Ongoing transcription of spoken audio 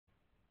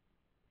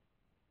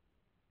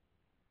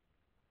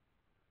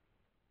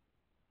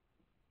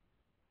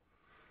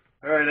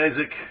All right,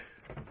 Isaac.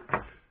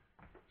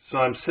 So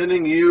I'm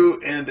sending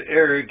you and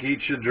Eric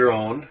each a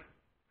drone.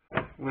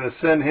 I'm going to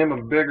send him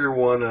a bigger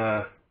one,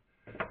 an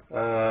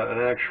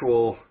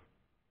actual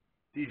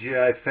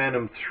DJI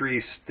Phantom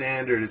 3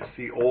 Standard. It's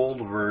the old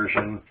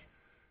version,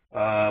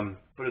 but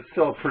it's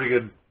still a pretty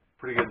good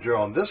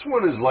drone. This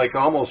one is like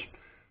almost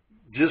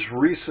just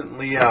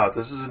recently out.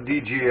 This is a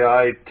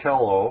DJI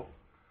Tello.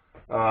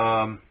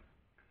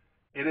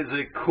 It is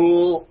a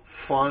cool,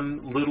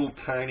 fun, little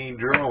tiny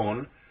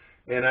drone.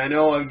 And I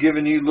know I've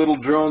given you little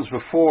drones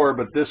before,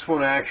 but this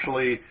one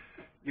actually,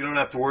 you don't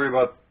have to worry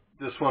about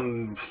this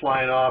one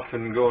flying off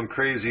and going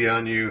crazy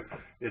on you.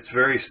 It's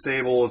very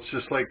stable. It's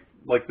just like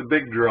the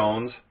big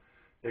drones,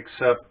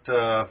 except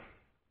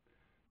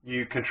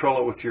you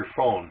control it with your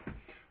phone.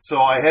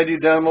 So I had you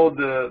download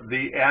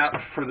the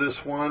app for this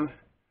one,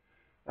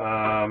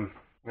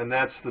 and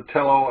that's the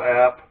Tello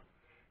app,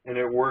 and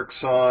it works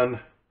on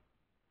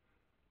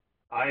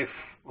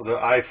the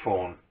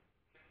iPhone.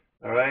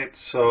 All right,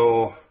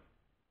 so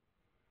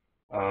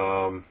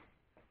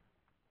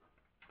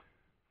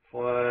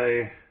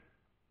Fly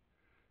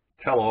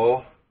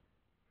Tello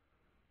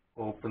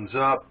opens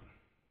up,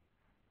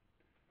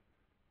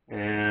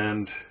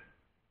 and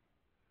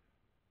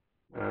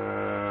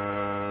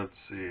let's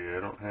see, I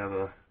don't have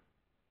a,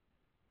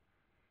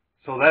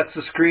 so that's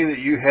the screen that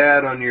you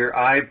had on your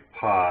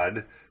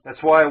iPod.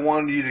 That's why I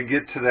wanted you to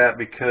get to that,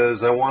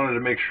 because I wanted to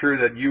make sure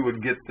that you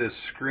would get this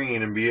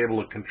screen and be able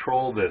to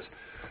control this.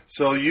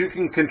 So you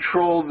can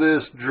control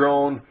this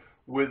drone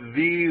with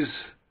these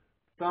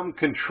thumb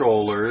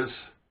controllers.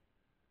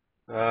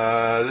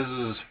 This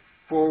is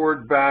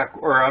forward, back,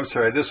 or I'm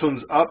sorry, this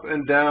one's up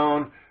and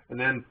down, and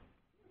then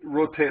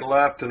rotate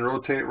left and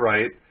rotate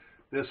right.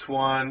 This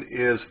one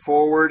is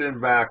forward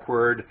and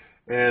backward,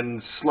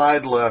 and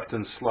slide left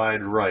and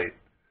slide right.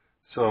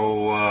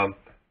 So,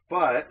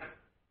 but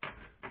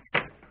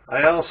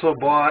I also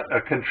bought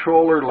a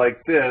controller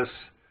like this,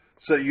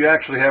 so you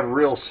actually have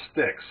real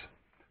sticks.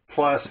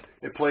 Plus,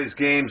 it plays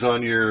games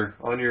on your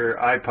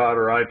iPod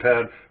or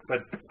iPad,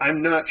 but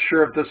I'm not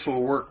sure if this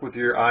will work with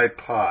your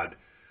iPod.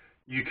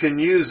 You can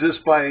use this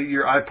by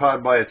your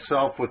iPod by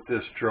itself with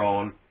this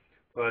drone,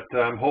 but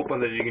I'm hoping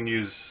that you can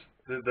use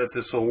that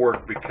this will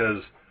work,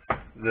 because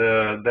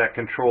that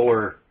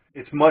controller,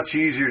 it's much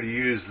easier to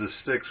use the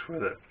sticks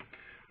with it.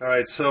 All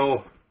right,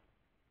 so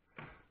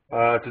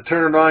to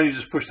turn it on, you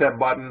just push that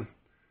button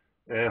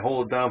and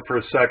hold it down for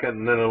a second,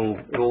 and then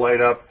it'll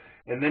light up.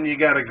 And then you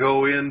got to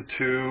go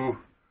into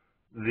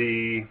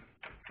the,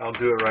 I'll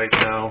do it right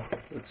now.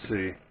 Let's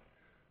see.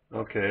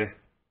 Okay.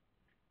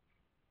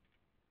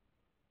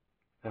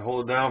 I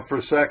hold it down for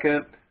a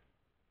second,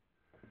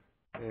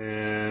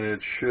 and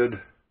it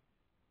should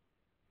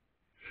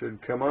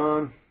come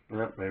on.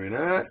 No, maybe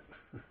not.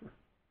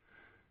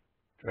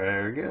 Try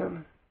it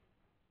again.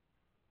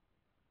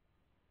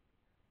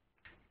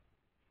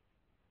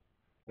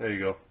 There you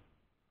go.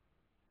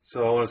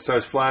 So when it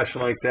starts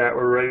flashing like that,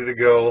 we're ready to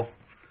go.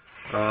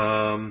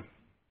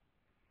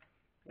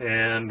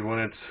 And when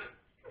it's,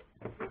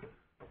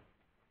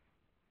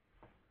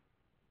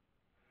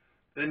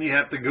 then you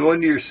have to go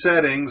into your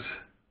settings,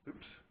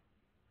 oops,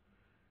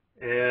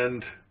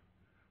 and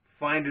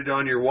find it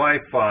on your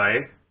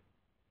Wi-Fi.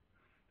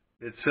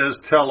 It says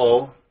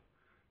Tello.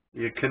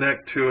 You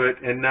connect to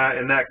it, and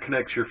that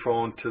connects your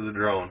phone to the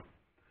drone.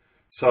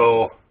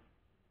 So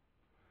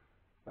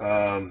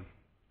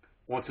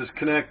once it's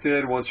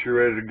connected, once you're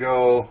ready to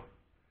go,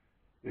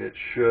 it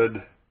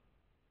should.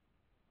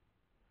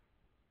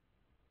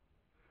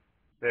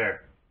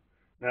 There.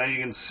 Now you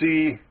can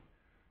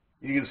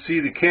see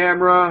the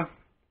camera,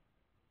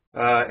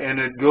 and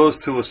it goes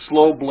to a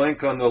slow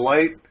blink on the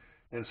light.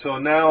 And so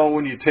now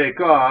when you take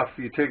off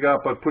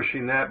by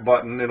pushing that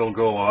button, it'll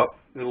go up.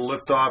 It'll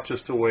lift off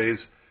just a ways,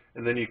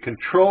 and then you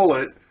control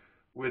it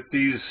with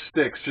these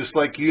sticks, just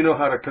like you know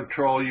how to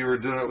control. You were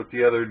doing it with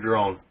the other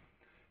drone.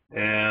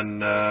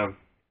 And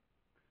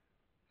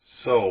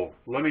so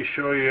let me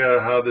show you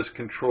how this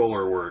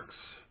controller works.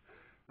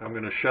 I'm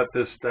going to shut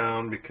this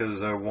down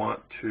because I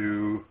want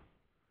to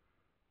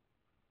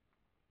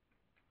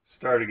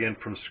start again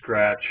from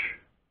scratch.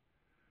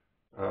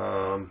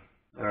 All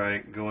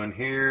right, go in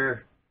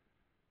here,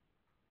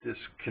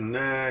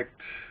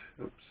 disconnect,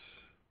 oops,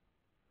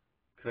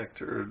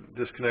 connect or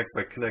disconnect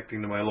by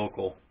connecting to my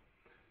local.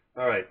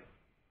 All right,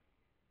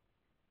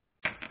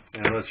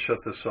 and let's shut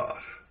this off.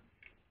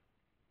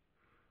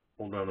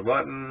 Hold down the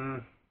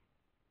button,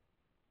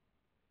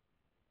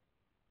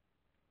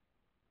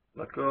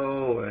 let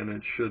go, and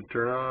it should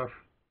turn off.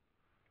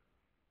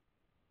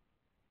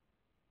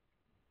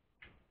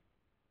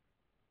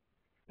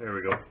 There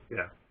we go,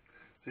 yeah.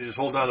 So you just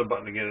hold down the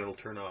button again, it'll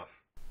turn off.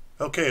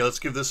 Okay, let's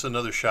give this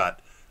another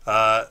shot.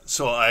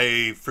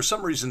 So for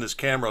some reason, this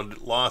camera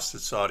lost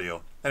its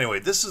audio. Anyway,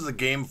 this is the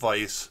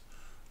Gamevice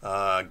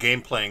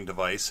game playing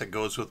device that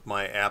goes with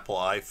my Apple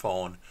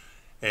iPhone.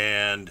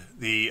 And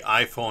the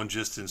iPhone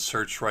just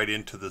inserts right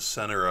into the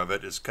center of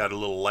it. It's got a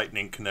little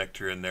lightning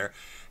connector in there.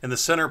 And the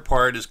center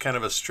part is kind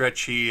of a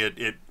stretchy,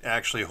 it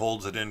actually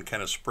holds it in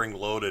kind of spring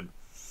loaded.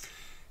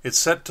 It's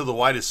set to the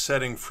widest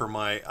setting for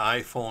my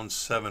iPhone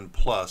 7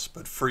 Plus,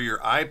 but for your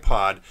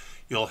iPod,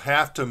 you'll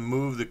have to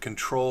move the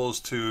controls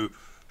to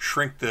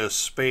shrink the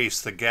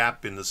space, the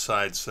gap in the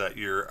sides, so that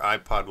your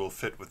iPod will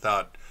fit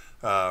without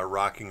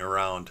rocking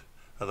around.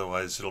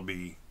 Otherwise, it'll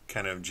be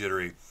kind of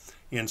jittery.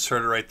 You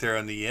insert it right there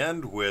on the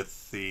end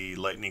with the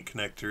lightning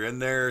connector in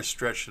there,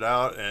 stretch it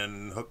out,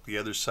 and hook the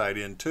other side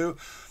in too.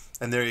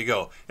 And there you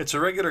go. It's a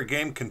regular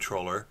game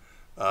controller.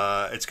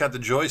 It's got the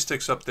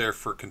joysticks up there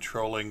for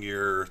controlling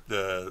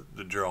the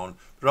drone,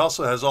 but it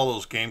also has all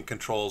those game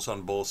controls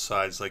on both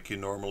sides like you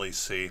normally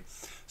see.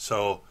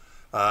 So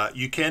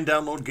you can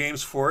download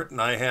games for it, and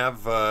I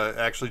have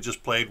actually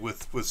just played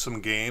with some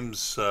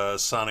games.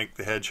 Sonic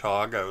the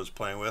Hedgehog I was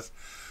playing with.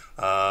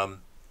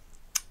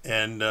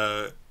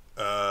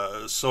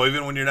 So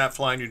even when you're not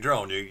flying your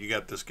drone, you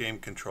got this game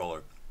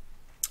controller.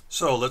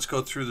 So let's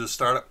go through the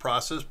startup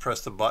process.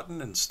 Press the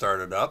button and start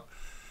it up.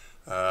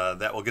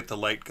 That will get the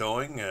light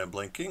going,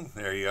 blinking.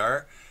 There you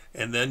are.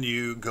 And then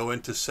you go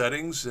into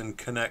settings and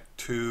connect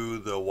to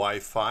the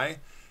Wi-Fi.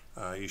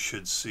 You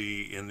should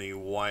see in the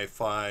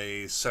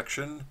Wi-Fi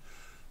section.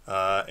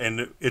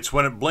 And it's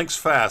when it blinks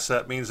fast,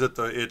 that means that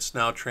it's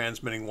now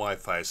transmitting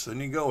Wi-Fi. So then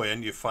you go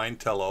in, you find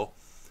Tello,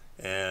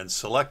 and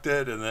select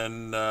it, and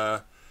then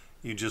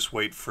you just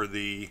wait for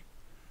it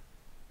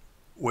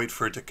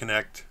to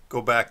connect.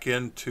 Go back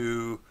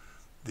into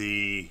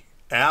the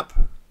app,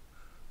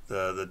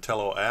 the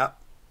Tello app,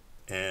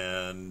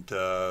 and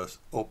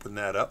open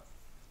that up.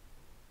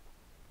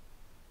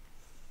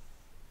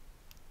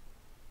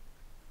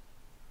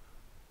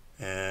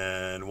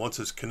 And once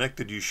it's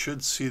connected, you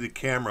should see the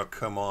camera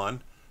come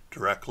on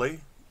directly.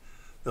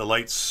 The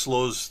light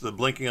slows, the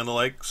blinking on the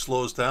light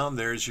slows down.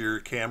 There's your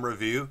camera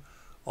view,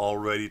 all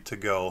ready to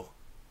go.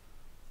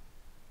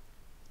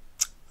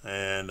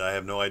 And I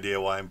have no idea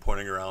why I'm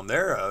pointing around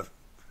there.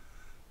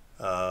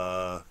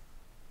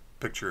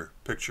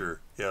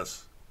 Picture,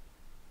 yes.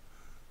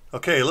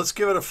 Okay, let's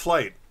give it a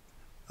flight.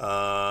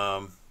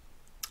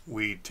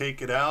 We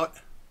take it out,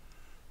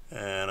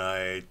 and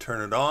I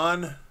turn it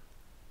on,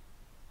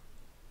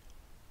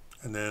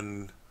 and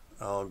then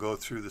I'll go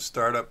through the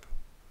startup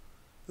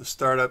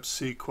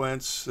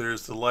sequence.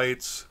 There's the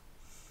lights,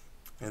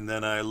 and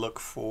then I look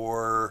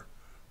for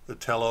the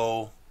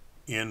Tello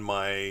in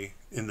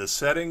the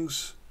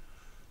settings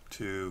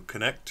to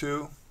connect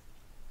to.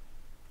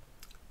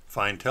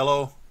 Find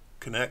Tello,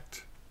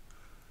 connect,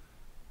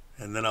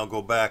 and then I'll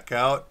go back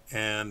out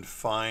and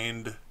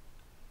find,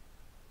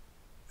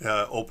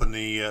 open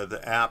the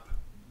app,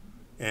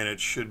 and it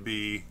should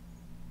be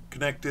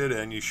connected,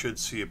 and you should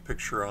see a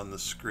picture on the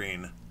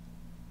screen.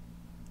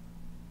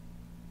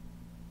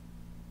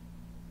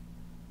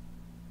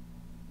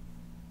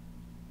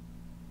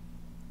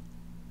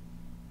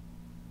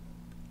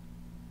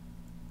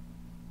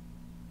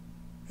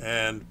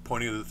 And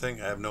pointing to the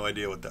thing, I have no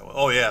idea what that was.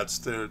 Oh yeah, it's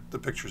the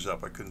picture's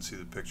up. I couldn't see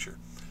the picture.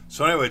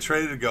 So anyway, it's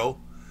ready to go.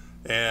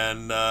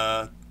 And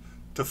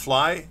to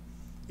fly,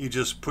 you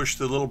just push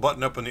the little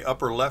button up in the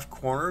upper left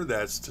corner.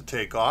 That's to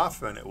take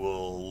off, and it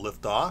will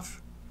lift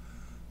off.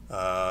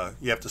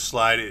 You have to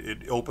slide it.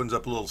 It opens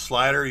up a little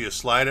slider. You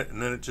slide it,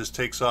 and then it just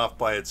takes off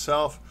by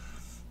itself.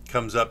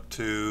 Comes up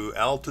to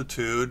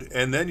altitude,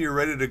 and then you're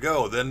ready to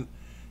go. Then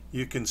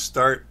you can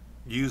start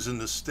using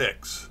the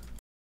sticks.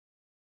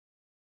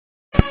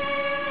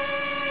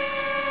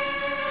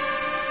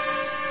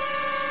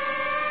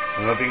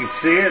 I don't know if you can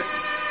see it,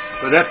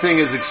 but that thing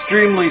is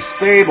extremely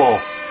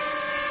stable,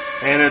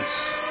 and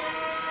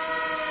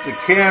the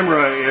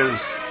camera is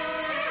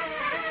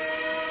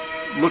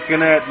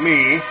looking at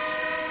me.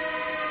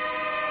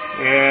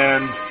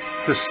 And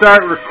to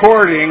start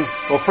recording,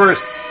 well,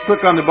 first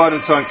click on the button.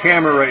 It's on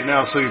camera right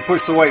now, so you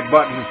push the white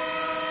button.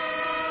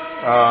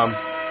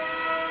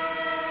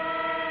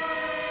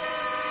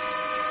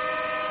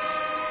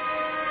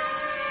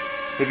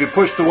 If you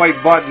push the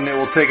white button, it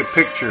will take a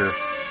picture.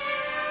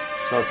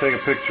 So I'll take a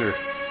picture.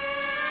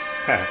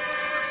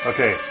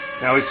 Okay,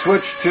 now we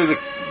switch to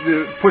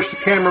push the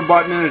camera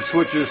button and it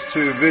switches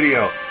to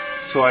video.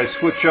 So I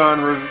switch on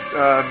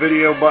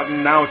video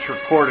button. Now it's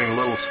recording, a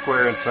little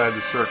square inside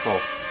the circle.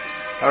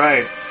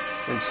 Alright,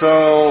 and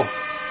so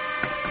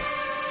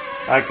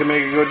I can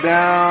make it go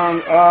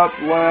down, up,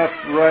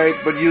 left, right,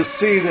 but you'll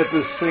see that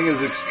this thing is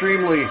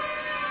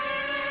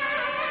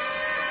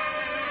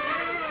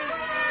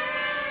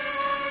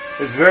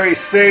it's very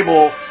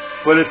stable,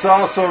 but it's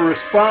also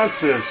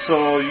responsive,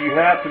 so you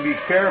have to be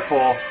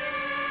careful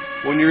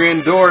when you're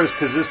indoors,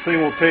 because this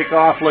thing will take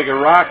off like a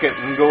rocket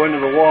and go into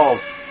the walls.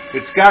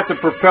 It's got the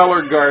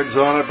propeller guards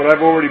on it, but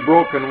I've already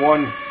broken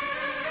one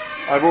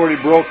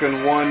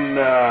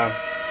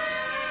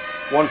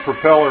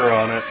propeller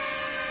on it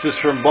just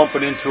from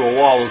bumping into a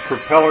wall. Those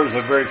propellers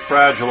are very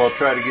fragile. I'll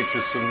try to get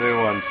you some new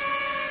ones.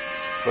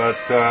 But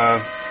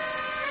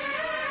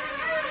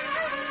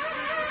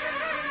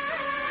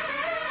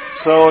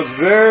so it's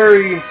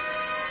very,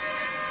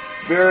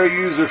 very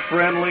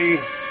user-friendly,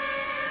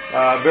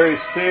 very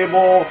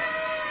stable.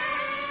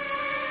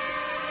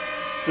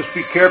 Just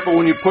be careful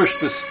when you push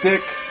the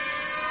stick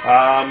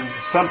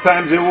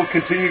Sometimes it will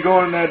continue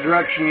going in that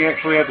direction. You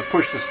actually have to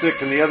push the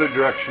stick in the other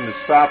direction to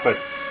stop it.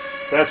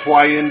 That's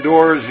why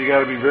indoors you got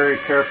to be very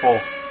careful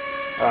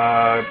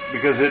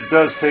because it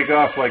does take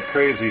off like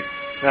crazy.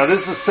 Now this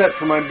is set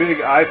for my big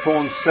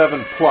iPhone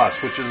 7 Plus,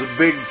 which is a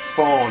big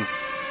phone.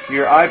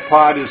 Your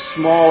iPod is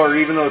smaller,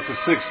 even though it's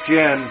a 6th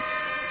gen.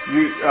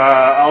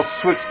 I'll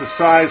switch the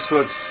size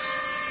so it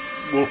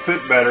will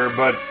fit better,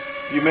 but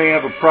you may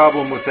have a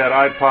problem with that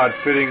iPod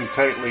fitting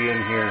tightly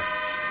in here.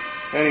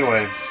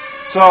 Anyway,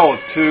 so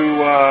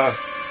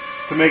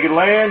to make it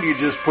land, you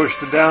just push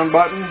the down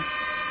button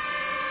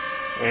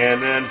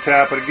and then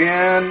tap it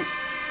again,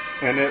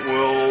 and it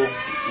will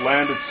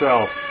land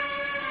itself.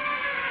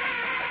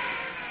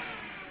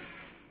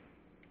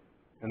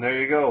 And there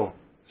you go.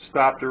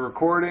 Stop the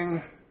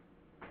recording,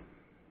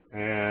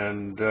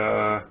 and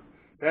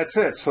that's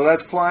it. So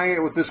that's flying it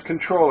with this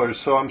controller.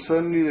 So I'm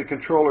sending you the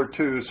controller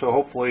too, so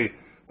hopefully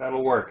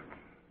that'll work.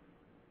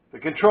 The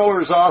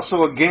controller is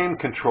also a game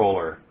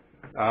controller.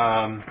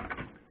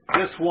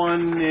 This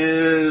one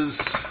is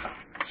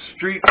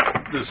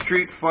the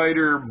Street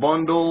Fighter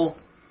bundle.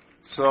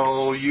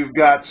 So you've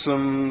got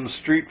some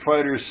Street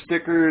Fighter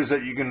stickers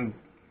that you can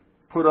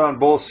put on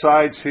both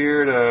sides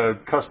here to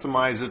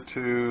customize it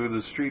to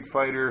the Street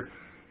Fighter.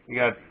 You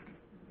got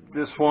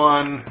this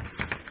one,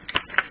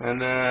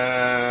 and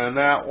then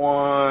that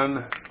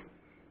one,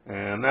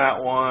 and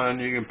that one.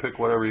 You can pick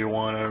whatever you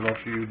want. I don't know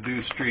if you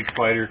do Street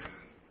Fighter,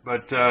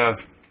 but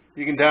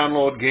you can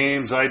download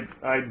games. I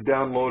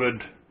downloaded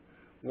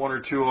 1 or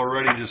 2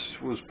 already,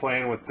 just was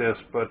playing with this,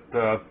 but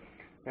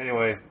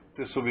anyway,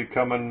 this will be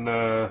coming.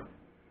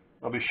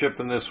 I'll be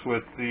shipping this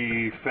with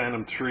the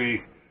Phantom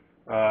 3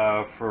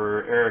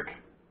 for Eric.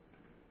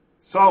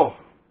 So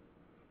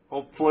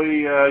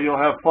hopefully you'll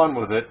have fun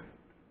with it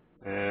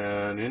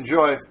and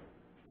enjoy.